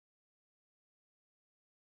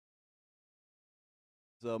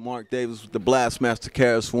Marc Davis with the Blastmaster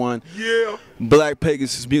Krs 1. Yeah.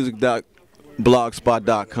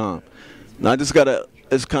 BlackPegasusMusic.blogspot.com. Now I just gotta,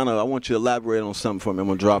 I want you to elaborate on something for me. I'm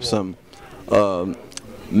gonna drop something.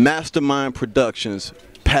 Mastermind Productions,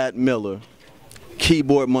 Pat Miller,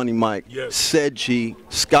 Keyboard Money Mike, Yes. Said G,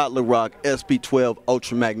 Scott LaRock, SB12,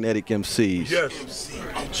 Ultramagnetic MCs. Yes.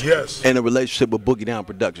 Yes. And a relationship with Boogie Down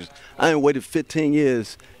Productions. I ain't waited 15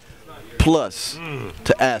 years plus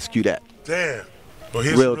to ask you that. Damn. Well,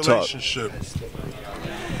 here's Real the talk. relationship.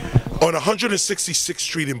 On 166th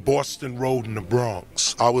Street in Boston Road in the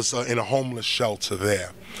Bronx, I was in a homeless shelter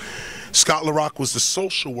there. Scott LaRock was the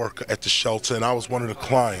social worker at the shelter, and I was one of the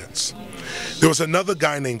clients. There was another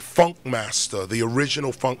guy named Funk Master, the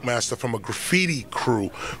original Funk Master from a graffiti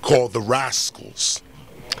crew called the Rascals.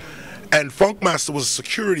 And Funk Master was a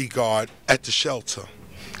security guard at the shelter.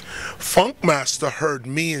 Funk Master heard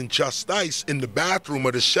me and Just Ice in the bathroom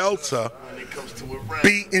of the shelter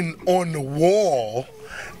beating on the wall,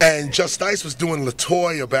 and Just Ice was doing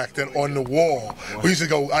LaToya back then on the wall. We used to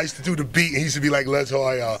go, I used to do the beat, and he used to be like,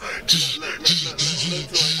 LaToya,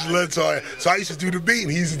 LaToya. So I used to do the beat,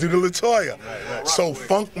 and he used to do the LaToya. So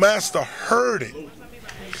Funk Master heard it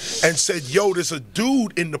and said, yo, there's a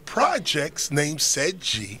dude in the projects named Said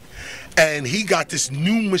G, and he got this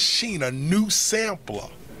new machine, a new sampler.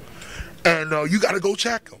 And you got to go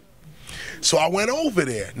check him. So I went over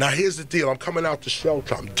there. Now here's the deal. I'm coming out the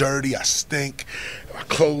shelter. I'm dirty. I stink. My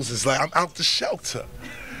clothes is like, I'm out the shelter.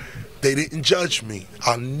 They didn't judge me.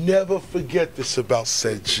 I'll never forget this about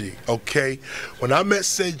Said G, okay? When I met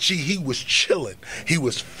Said G, he was chilling. He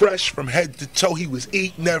was fresh from head to toe. He was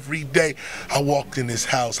eating every day. I walked in his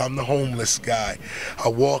house. I'm the homeless guy. I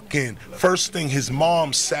walk in. First thing, his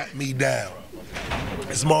mom sat me down.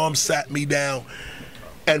 His mom sat me down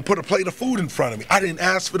and put a plate of food in front of me. I didn't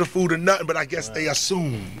ask for the food or nothing, but I guess they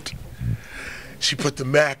assumed. She put the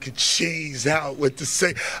mac and cheese out with the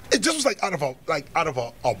same. It just was like out of a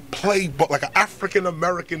playbook, like an African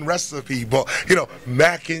American recipe book. You know,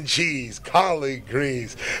 mac and cheese, collard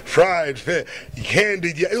greens, fried fish,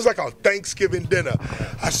 candied. It was like a Thanksgiving dinner.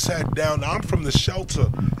 I sat down. Now I'm from the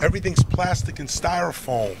shelter. Everything's plastic and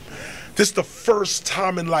styrofoam. This is the first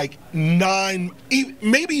time in like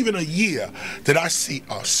maybe even a year that I see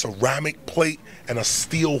a ceramic plate and a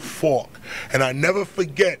steel fork. And I never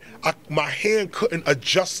forget, my hand couldn't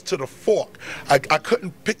adjust to the fork. I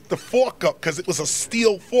couldn't pick the fork up because it was a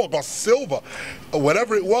steel fork or silver or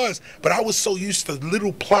whatever it was. But I was so used to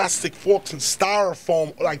little plastic forks and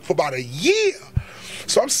styrofoam like for about a year.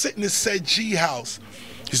 So I'm sitting in Said G house.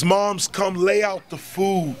 His mom's come lay out the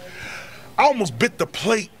food. I almost bit the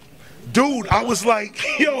plate. Dude, I was like,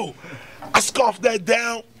 yo, I scoffed that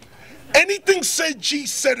down. Anything Said G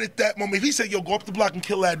said at that moment, if he said, yo, go up the block and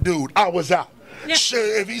kill that dude, I was out. Yeah.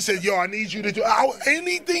 Sure, if he said, yo, I need you to do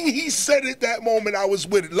anything he said at that moment, I was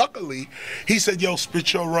with it. Luckily, he said, yo,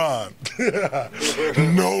 spit your rhyme.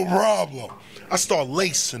 No problem. I start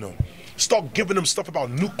lacing him. Start giving him stuff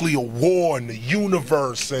about nuclear war and the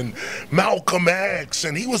universe and Malcolm X,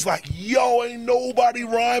 and he was like, yo, ain't nobody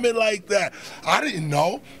rhyming like that. I didn't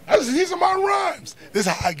know. These are my rhymes. This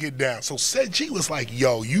is how I get down. So Said G was like,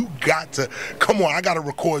 yo, you got to, come on, I got to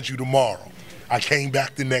record you tomorrow. I came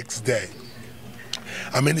back the next day.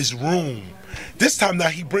 I'm in his room. This time now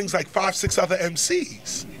he brings like 5, 6 other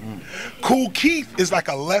MCs. Kool Keith is like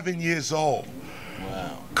 11 years old.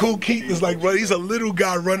 Kool Keith is like, bro, he's a little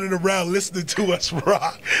guy running around listening to us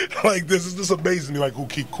rock. Like, this amazes me, like Kool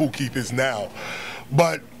Keith is now.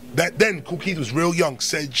 But then Kool Keith was real young,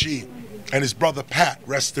 Said G, and his brother Pat,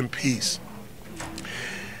 rest in peace.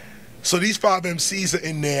 So these 5 MCs are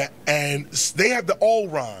in there, and they have the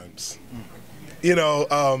old rhymes. You know,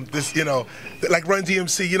 like Run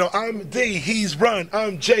DMC, you know, I'm D, he's Run,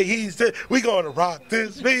 I'm J, he's D, we gonna rock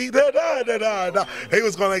this beat, da da da da da. They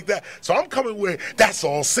was going like that. So I'm coming with, that's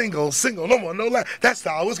all single, no more, no lie. That's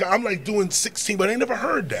how I was going. I'm like doing 16, but I never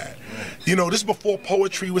heard that. You know, this is before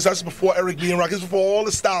poetry was, that's before Eric B. and Rock, this is before all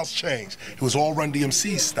the styles changed. It was all Run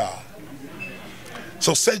DMC style.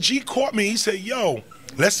 So Said G caught me, he said, yo,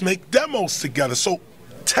 let's make demos together. So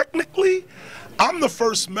technically, I'm the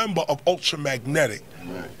first member of Ultramagnetic.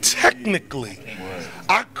 Technically,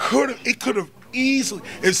 it could have easily,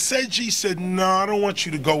 if Said G said, no, I don't want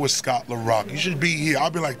you to go with Scott LaRock, you should be here.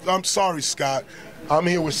 I'd be like, I'm sorry, Scott, I'm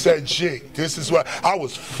here with Said G. This is what, I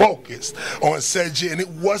was focused on Said G, and it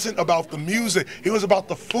wasn't about the music, it was about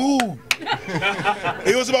the food.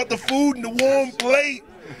 It was about the food and the warm plate.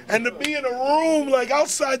 And to be in a room, like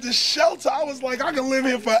outside the shelter, I was like, I can live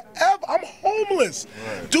here forever. I'm homeless.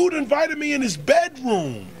 Dude invited me in his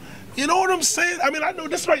bedroom You know what I'm saying? I mean, I know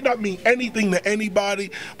this might not mean anything to anybody,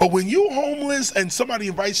 but when you homeless and somebody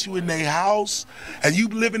invites you in their house and you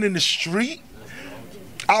living in the street,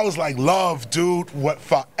 I was like, love, dude, what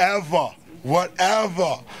forever,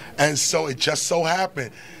 whatever. And so it just so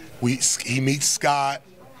happened, he meets Scott.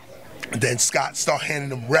 And then Scott start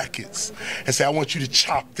handing him records and say, I want you to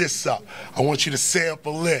chop this up. I want you to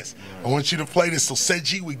sample this. I want you to play this. So Said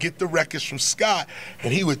G would get the records from Scott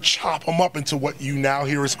and he would chop them up into what you now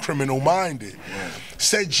hear as Criminal Minded.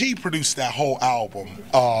 Said G produced that whole album,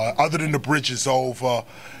 other than The Bridge Is Over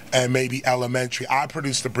and maybe Elementary. I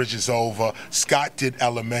produced The Bridge Is Over. Scott did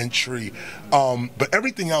Elementary. But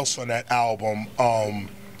everything else on that album,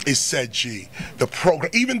 is Said G. The program,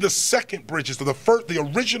 even the second Bridge Is Over, the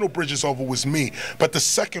original Bridge Is Over was me, but the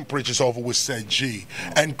second Bridge Is Over was Said G.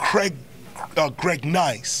 And Greg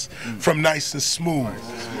Nice from Nice and Smooth.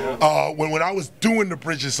 When I was doing The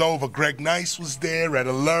Bridge Is Over, Greg Nice was there at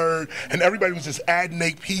Alert, and everybody was just adding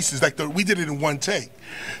 8 pieces. Like we did it in one take.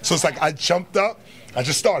 So it's like I jumped up, I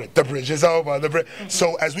just started. The bridge is over.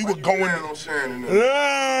 So as we were going, we'll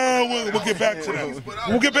get back to that.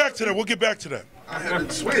 We'll get back to that. We'll get back to that.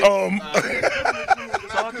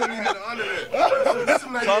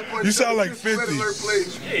 You sound like 50.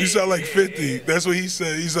 You sound like 50. That's what he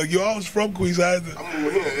said. He's like, yo, I was from Queens. I'm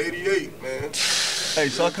over here, 88, man. Hey,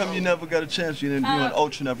 so how come you never got a chance? You didn't do an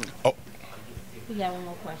Ultra never? We got one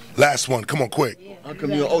more question. Last one. Come on, quick. How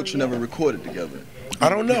come you and Ultra never recorded together? I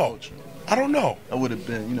don't know. I don't know. I would have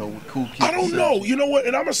been, with cool people. I don't know. You know what?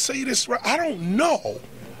 And I'm going to say this right. I don't know.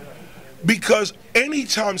 Because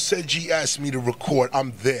anytime Said G asked me to record,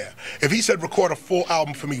 I'm there. If he said record a full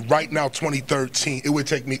album for me right now, 2013, it would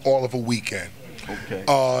take me all of a weekend. Okay.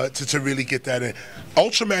 To really get that in.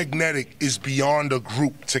 Ultramagnetic is beyond a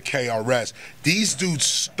group to KRS. These dudes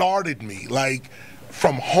started me, like,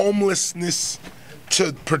 from homelessness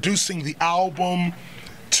to producing the album,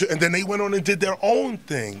 and then they went on and did their own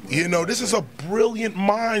thing. This is a brilliant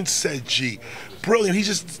mind, Said G. Brilliant. He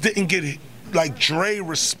just didn't get like Dre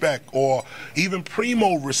respect or even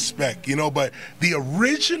Primo respect, but the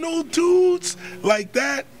original dudes like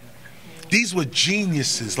that, these were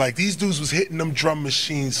geniuses. Like, these dudes was hitting them drum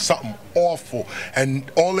machines, something awful,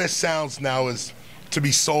 and all their sounds now is to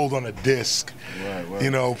be sold on a disc.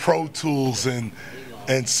 Right. Pro Tools and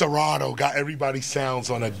Serato got everybody's sounds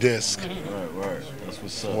on a disc. Right. That's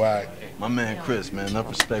what's up. Right. My man Krs, man, enough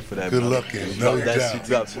respect for that. Good brother. looking, no doubt. That shit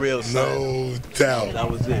got real. No doubt.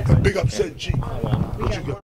 That was it. Big up, Said G. What you got?